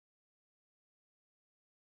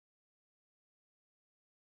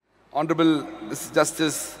Honorable Mr.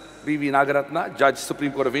 Justice B.V. Nagaratna, Judge,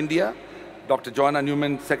 Supreme Court of India, Dr. Joanna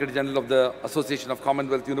Newman, Secretary General of the Association of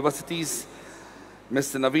Commonwealth Universities,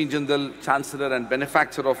 Mr. Naveen Jindal, Chancellor and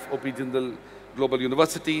Benefactor of O.P. Jindal Global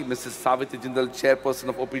University, Mrs. Savitri Jindal, Chairperson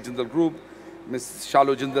of O.P. Jindal Group, Ms.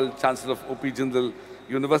 Shalu Jindal, Chancellor of O.P. Jindal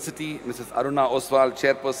University, Mrs. Aruna Oswal,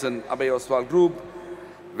 Chairperson, Abhay Oswal Group,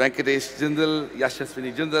 Venkatesh Jindal,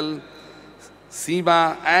 Yashaswini Jindal,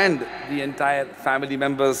 Seema, and the entire family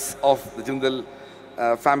members of the Jindal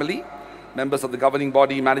family, members of the governing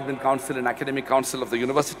body, management council and academic council of the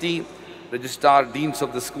university, registrar, deans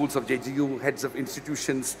of the schools of JGU, heads of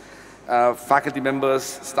institutions, faculty members,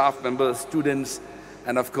 staff members, students,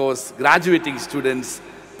 and of course, graduating students,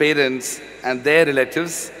 parents, and their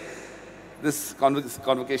relatives. This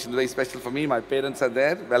convocation is very special for me. My parents are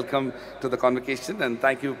there. Welcome to the convocation, and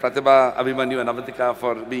thank you, Pratibha, Abhimanyu, and Avantika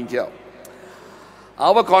for being here.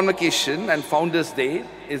 Our convocation and Founders Day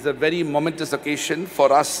is a very momentous occasion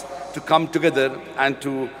for us to come together and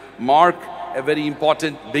to mark a very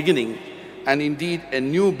important beginning, and indeed a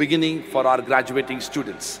new beginning for our graduating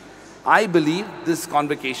students. I believe this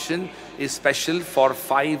convocation is special for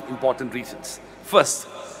 5 important reasons. First,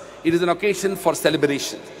 it is an occasion for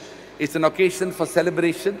celebration. It's an occasion for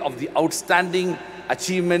celebration of the outstanding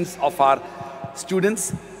achievements of our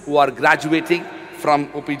students who are graduating from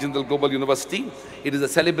O.P. Jindal Global University. It is a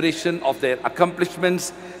celebration of their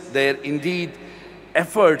accomplishments, their indeed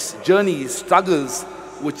efforts, journeys, struggles,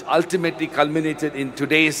 which ultimately culminated in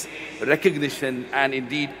today's recognition and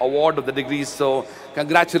indeed award of the degrees. So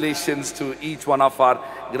congratulations to each one of our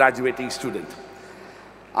graduating students.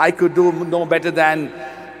 I could do no better than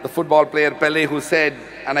the football player Pele, who said,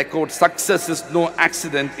 and I quote, "Success is no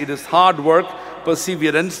accident, it is hard work,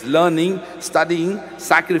 perseverance, learning, studying,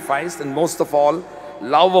 sacrifice, and most of all,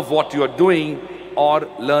 love of what you are doing or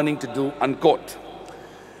learning to do," unquote.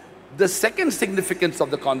 The second significance of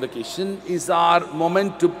the convocation is our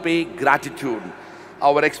moment to pay gratitude,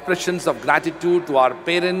 our expressions of gratitude to our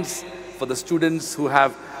parents, for the students who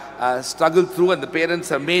have struggled through, and the parents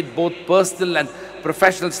have made both personal and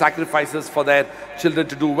professional sacrifices for their children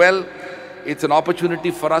to do well. It's an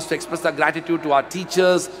opportunity for us to express our gratitude to our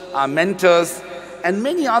teachers, our mentors, and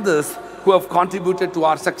many others who have contributed to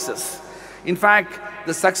our success. In fact,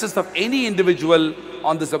 the success of any individual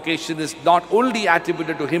on this occasion is not only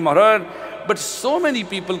attributed to him or her, but so many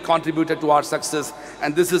people contributed to our success,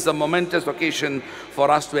 and this is a momentous occasion for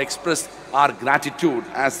us to express our gratitude.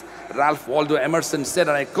 As Ralph Waldo Emerson said,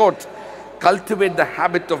 and I quote, "Cultivate the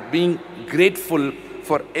habit of being grateful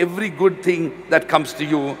for every good thing that comes to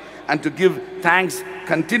you, and to give thanks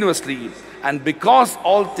continuously. And because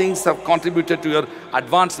all things have contributed to your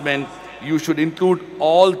advancement, you should include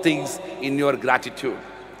all things in your gratitude,"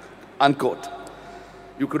 unquote.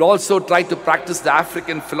 You could also try to practice the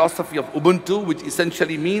African philosophy of Ubuntu, which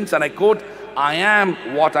essentially means, and I quote, "I am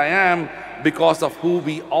what I am because of who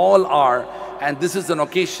we all are." And this is an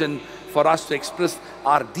occasion for us to express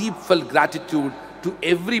our deep felt gratitude to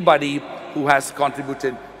everybody who has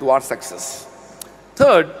contributed to our success.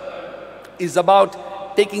 Third is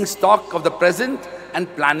about taking stock of the present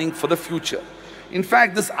and planning for the future. In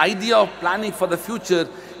fact, this idea of planning for the future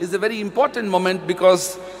is a very important moment,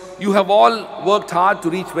 because you have all worked hard to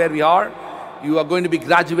reach where we are. You are going to be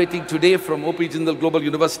graduating today from O.P. Jindal Global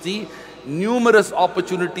University. Numerous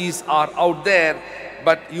opportunities are out there,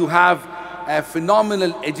 but you have a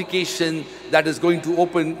phenomenal education that is going to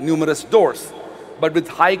open numerous doors. But with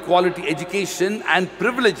high quality education and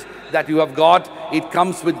privilege that you have got, it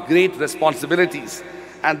comes with great responsibilities.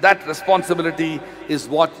 And that responsibility is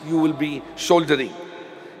what you will be shouldering.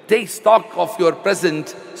 Take stock of your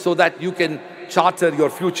present so that you can charter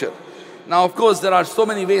your future. Now, of course, there are so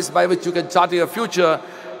many ways by which you can charter your future,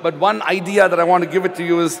 but one idea that I want to give it to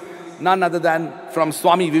you is none other than from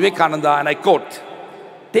Swami Vivekananda, and I quote,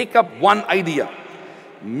 "Take up one idea,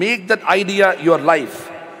 make that idea your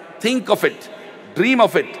life, think of it, dream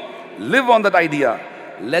of it, live on that idea.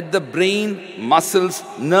 Let the brain, muscles,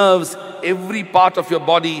 nerves, every part of your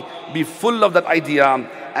body be full of that idea,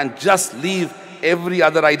 and just leave every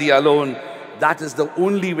other idea alone. That is the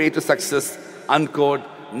only way to success," unquote.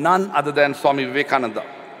 None other than Swami Vivekananda.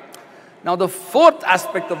 Now, the fourth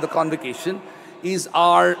aspect of the convocation is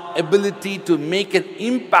our ability to make an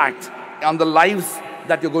impact on the lives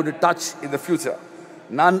that you're going to touch in the future.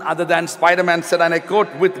 None other than Spider-Man said, and I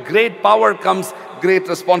quote, "With great power comes great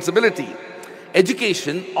responsibility."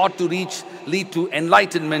 Education ought to lead to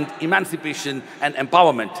enlightenment, emancipation, and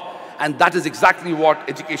empowerment. And that is exactly what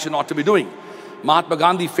education ought to be doing. Mahatma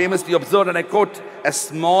Gandhi famously observed, and I quote, "A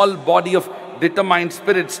small body of determined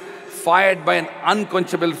spirits fired by an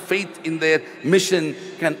unquenchable faith in their mission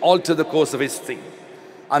can alter the course of history.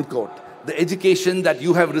 Unquote. The education that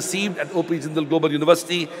you have received at O.P. Jindal Global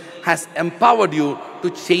University has empowered you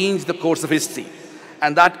to change the course of history.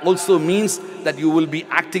 And that also means that you will be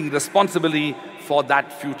acting responsibly for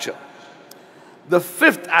that future. The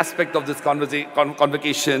fifth aspect of this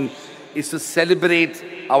convocation is to celebrate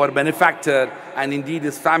our benefactor and indeed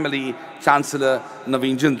his family, Chancellor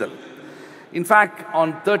Naveen Jindal. In fact,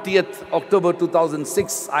 on 30th October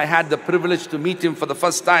 2006, I had the privilege to meet him for the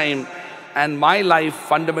first time, and my life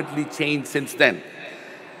fundamentally changed since then.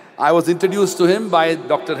 I was introduced to him by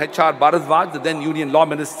Dr. H.R. Bharadwaj, the then Union Law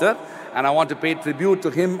Minister, and I want to pay tribute to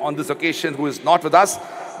him on this occasion, who is not with us,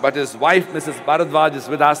 but his wife, Mrs. Bharadwaj, is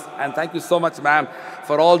with us. And thank you so much, ma'am,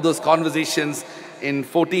 for all those conversations in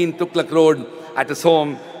 14 Tuklak Road at his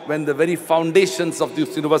home when the very foundations of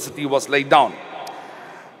this university was laid down.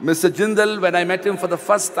 Mr. Jindal, when I met him for the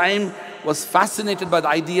first time, was fascinated by the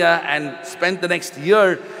idea and spent the next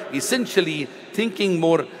year essentially thinking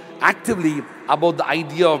more actively about the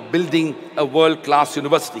idea of building a world-class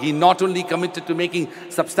university. He not only committed to making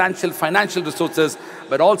substantial financial resources,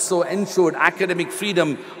 but also ensured academic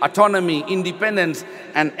freedom, autonomy, independence,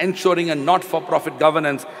 and ensuring a not-for-profit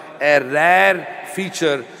governance, a rare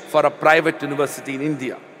feature for a private university in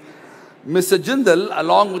India. Mr. Jindal,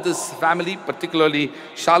 along with his family, particularly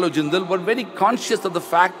Shalu Jindal, were very conscious of the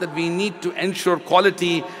fact that we need to ensure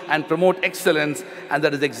quality and promote excellence, and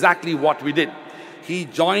that is exactly what we did. He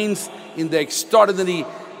joins in the extraordinary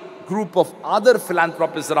group of other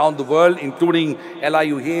philanthropists around the world, including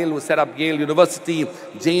LIU Yale, who set up Yale University,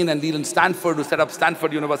 Jane and Leland Stanford, who set up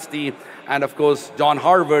Stanford University, and of course, John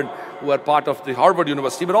Harvard, who are part of the Harvard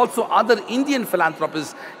University, but also other Indian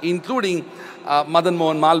philanthropists, including Madan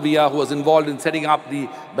Mohan Malviya, who was involved in setting up the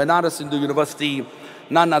Banaras Hindu University,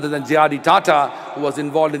 none other than J.R.D. Tata, who was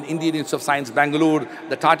involved in Indian Institute of Science, Bangalore,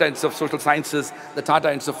 the Tata Institute of Social Sciences, the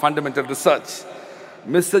Tata Institute of Fundamental Research.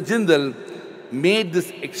 Mr. Jindal made this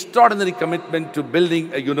extraordinary commitment to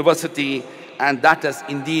building a university, and that has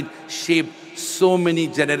indeed shaped so many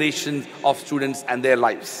generations of students and their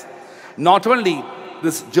lives. Not only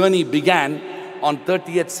this journey began on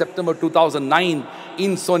 30th September 2009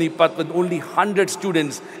 in Sonipat with only 100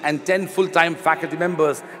 students and 10 full-time faculty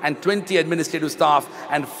members and 20 administrative staff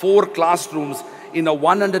and 4 classrooms in a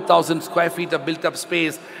 100,000 square feet of built-up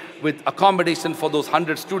space with accommodation for those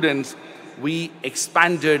 100 students. We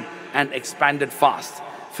expanded and expanded fast.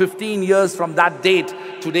 15 years from that date,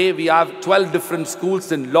 today we have 12 different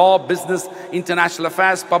schools in law, business, international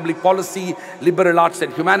affairs, public policy, liberal arts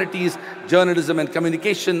and humanities, journalism and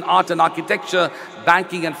communication, art and architecture,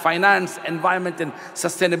 banking and finance, environment and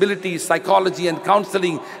sustainability, psychology and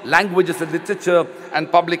counseling, languages and literature, and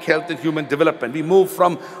public health and human development. We moved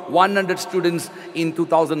from 100 students in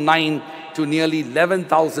 2009 to nearly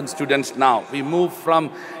 11,000 students now. We moved from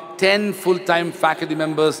 10 full-time faculty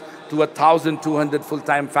members to 1,200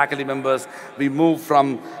 full-time faculty members. We moved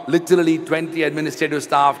from literally 20 administrative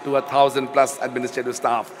staff to 1,000 plus administrative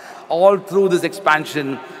staff. All through this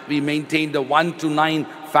expansion, we maintained a 1:9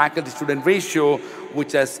 faculty-student ratio,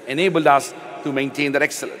 which has enabled us to maintain that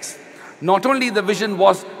excellence. Not only the vision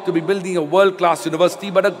was to be building a world-class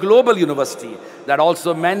university, but a global university. That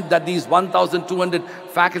also meant that these 1,200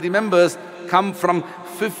 faculty members come from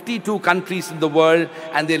 52 countries in the world,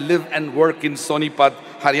 and they live and work in Sonipat,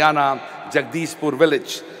 Haryana, Jagdishpur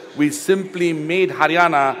village. We simply made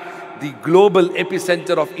Haryana the global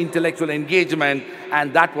epicenter of intellectual engagement,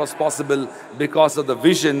 and that was possible because of the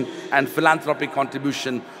vision and philanthropic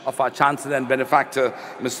contribution of our Chancellor and benefactor,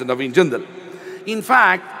 Mr. Naveen Jindal. In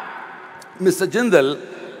fact, Mr. Jindal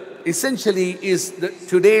essentially is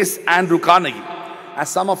today's Andrew Carnegie. As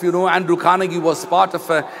some of you know, Andrew Carnegie was part of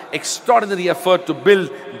an extraordinary effort to build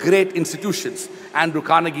great institutions. Andrew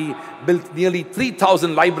Carnegie built nearly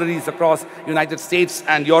 3,000 libraries across the United States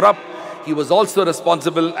and Europe. He was also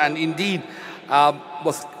responsible and indeed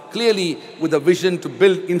was clearly with a vision to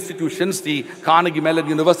build institutions, the Carnegie Mellon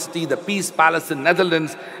University, the Peace Palace in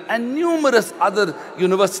Netherlands, and numerous other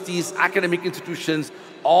universities, academic institutions.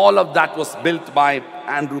 All of that was built by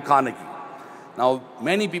Andrew Carnegie. Now,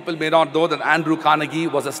 many people may not know that Andrew Carnegie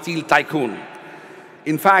was a steel tycoon.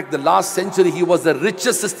 In fact, the last century, he was the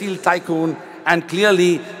richest steel tycoon and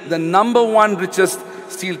clearly the #1 richest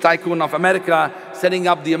steel tycoon of America, setting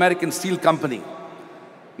up the American Steel Company.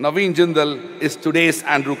 Naveen Jindal is today's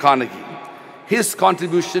Andrew Carnegie. His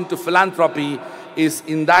contribution to philanthropy is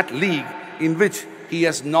in that league in which he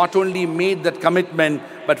has not only made that commitment,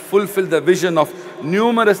 but fulfilled the vision of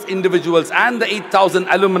numerous individuals and the 8,000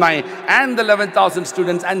 alumni and the 11,000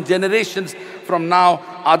 students and generations from now,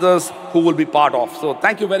 others who will be part of. So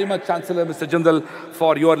thank you very much, Chancellor Mr. Jindal,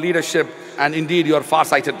 for your leadership and indeed your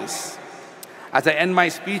farsightedness. As I end my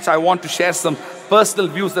speech, I want to share some personal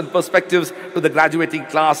views and perspectives to the graduating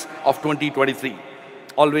class of 2023.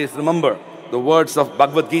 Always remember the words of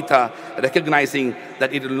Bhagavad Gita, recognizing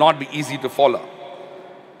that it will not be easy to follow.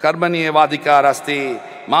 Karmani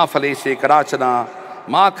evadikaraste ma faleshe karachana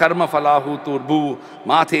ma karma falahu turbu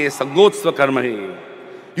mate sangotsva karmahe.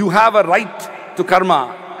 You have a right to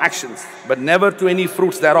karma actions, but never to any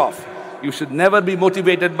fruits thereof. You should never be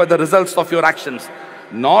motivated by the results of your actions,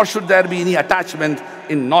 nor should there be any attachment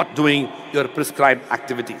in not doing your prescribed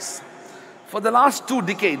activities. For the last 2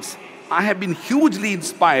 decades, I have been hugely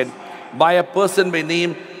inspired by a person by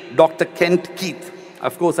name Dr. Kent Keith.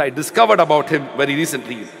 Of course, I discovered about him very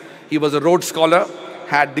recently. He was a Rhodes Scholar,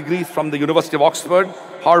 had degrees from the University of Oxford,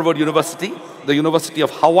 Harvard University, the University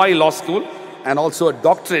of Hawaii Law School, and also a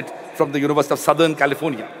doctorate from the University of Southern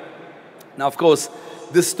California. Now, of course,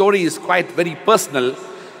 this story is quite very personal.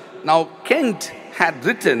 Now, Kent had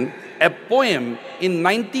written a poem in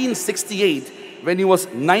 1968 when he was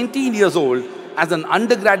 19 years old as an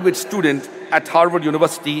undergraduate student at Harvard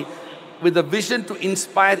University, with a vision to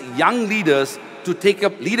inspire young leaders to take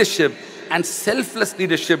up leadership and selfless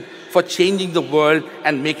leadership for changing the world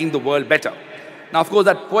and making the world better. Now, of course,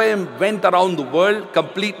 that poem went around the world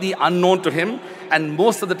completely unknown to him, and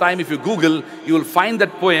most of the time if you Google, you will find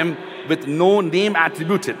that poem with no name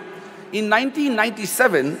attributed. In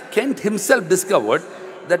 1997, Kent himself discovered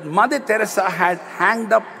that Mother Teresa had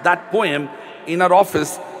hanged up that poem in her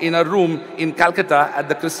office, in her room in Calcutta at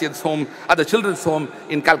the Christians' home, at the children's home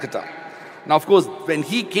in Calcutta. Now, of course, when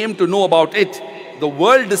he came to know about it, the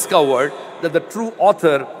world discovered that the true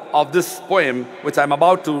author of this poem, which I'm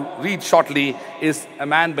about to read shortly, is a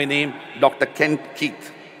man by name Dr. Kent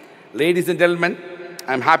Keith. Ladies and gentlemen,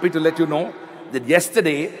 I'm happy to let you know that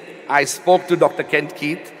yesterday I spoke to Dr. Kent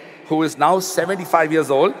Keith, who is now 75 years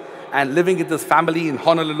old and living with his family in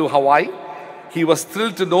Honolulu, Hawaii. He was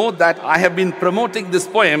thrilled to know that I have been promoting this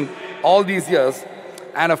poem all these years.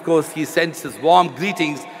 And of course, he sends his warm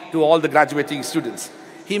greetings to all the graduating students.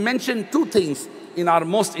 He mentioned 2 things in our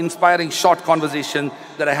most inspiring short conversation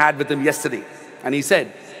that I had with him yesterday. And he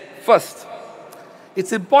said, first,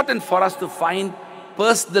 it's important for us to find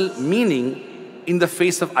personal meaning in the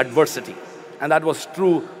face of adversity. And that was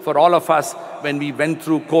true for all of us when we went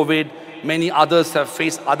through COVID. Many others have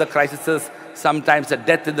faced other crises, sometimes a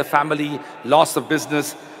death in the family, loss of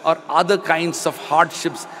business, or other kinds of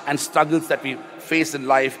hardships and struggles that we face in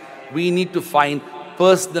life. We need to find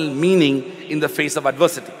personal meaning in the face of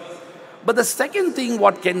adversity. But the second thing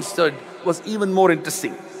what Ken said was even more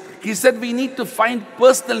interesting. He said we need to find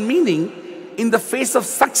personal meaning in the face of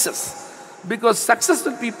success, because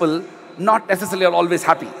successful people not necessarily are always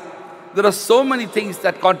happy. There are so many things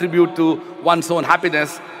that contribute to one's own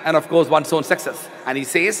happiness and of course one's own success. And he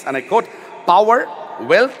says, and I quote, power,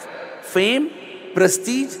 wealth, fame,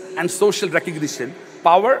 prestige and social recognition.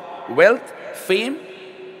 Power, wealth, fame,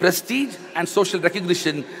 prestige and social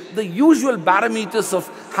recognition, the usual barometers of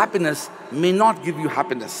happiness, may not give you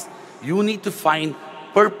happiness. You need to find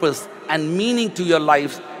purpose and meaning to your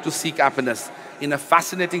lives to seek happiness. In a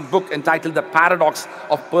fascinating book entitled The Paradox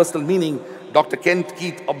of Personal Meaning, Dr. Kent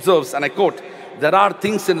Keith observes, and I quote, there are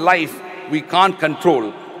things in life we can't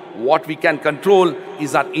control. What we can control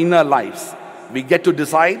is our inner lives. We get to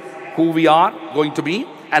decide who we are going to be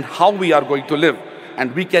and how we are going to live.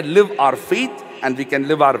 And we can live our faith, and we can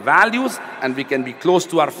live our values, and we can be close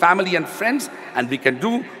to our family and friends, and we can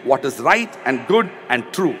do what is right and good and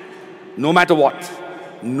true, no matter what.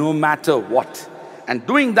 No matter what. And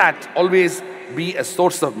doing that always be a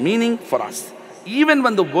source of meaning for us. Even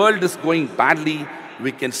when the world is going badly,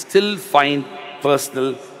 we can still find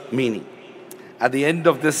personal meaning. At the end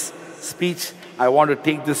of this speech, I want to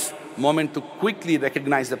take this moment to quickly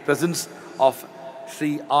recognize the presence of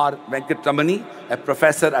Sri R. Venkatramani, a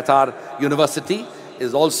professor at our university,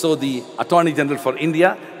 is also the Attorney General for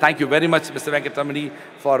India. Thank you very much, Mr. Venkatramani,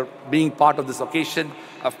 for being part of this occasion.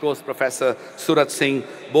 Of course, Professor Surat Singh,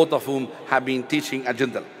 both of whom have been teaching at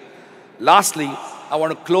Jindal. Lastly, I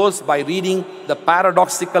want to close by reading the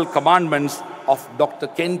paradoxical commandments of Dr.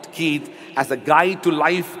 Kent Keith as a guide to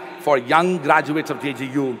life for young graduates of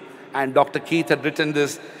JGU. And Dr. Keith had written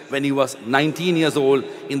this when he was 19 years old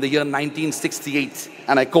in the year 1968.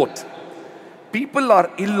 And I quote, people are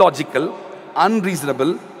illogical,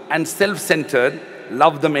 unreasonable, and self-centered.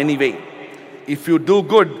 Love them anyway. If you do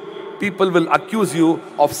good, people will accuse you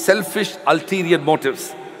of selfish, ulterior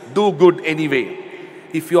motives. Do good anyway.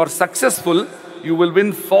 If you are successful, you will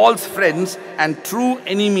win false friends and true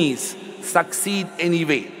enemies succeed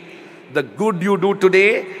anyway. The good you do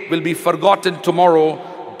today will be forgotten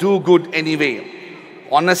tomorrow. Do good anyway.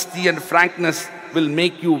 Honesty and frankness will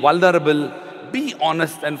make you vulnerable. Be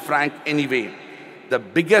honest and frank anyway. The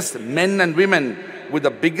biggest men and women with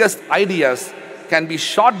the biggest ideas can be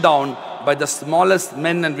shot down by the smallest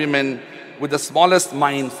men and women with the smallest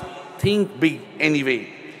minds. Think big anyway.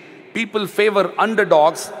 People favor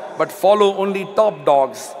underdogs but follow only top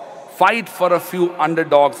dogs. Fight for a few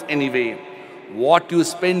underdogs anyway. What you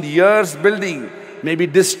spend years building may be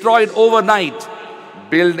destroyed overnight.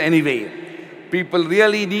 Build anyway. People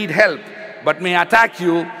really need help but may attack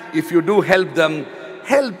you if you do help them.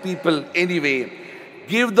 Help people anyway.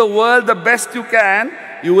 Give the world the best you can.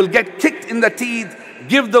 You will get kicked in the teeth.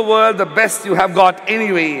 Give the world the best you have got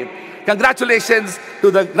anyway. Congratulations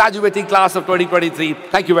to the graduating class of 2023.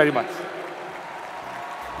 Thank you very much.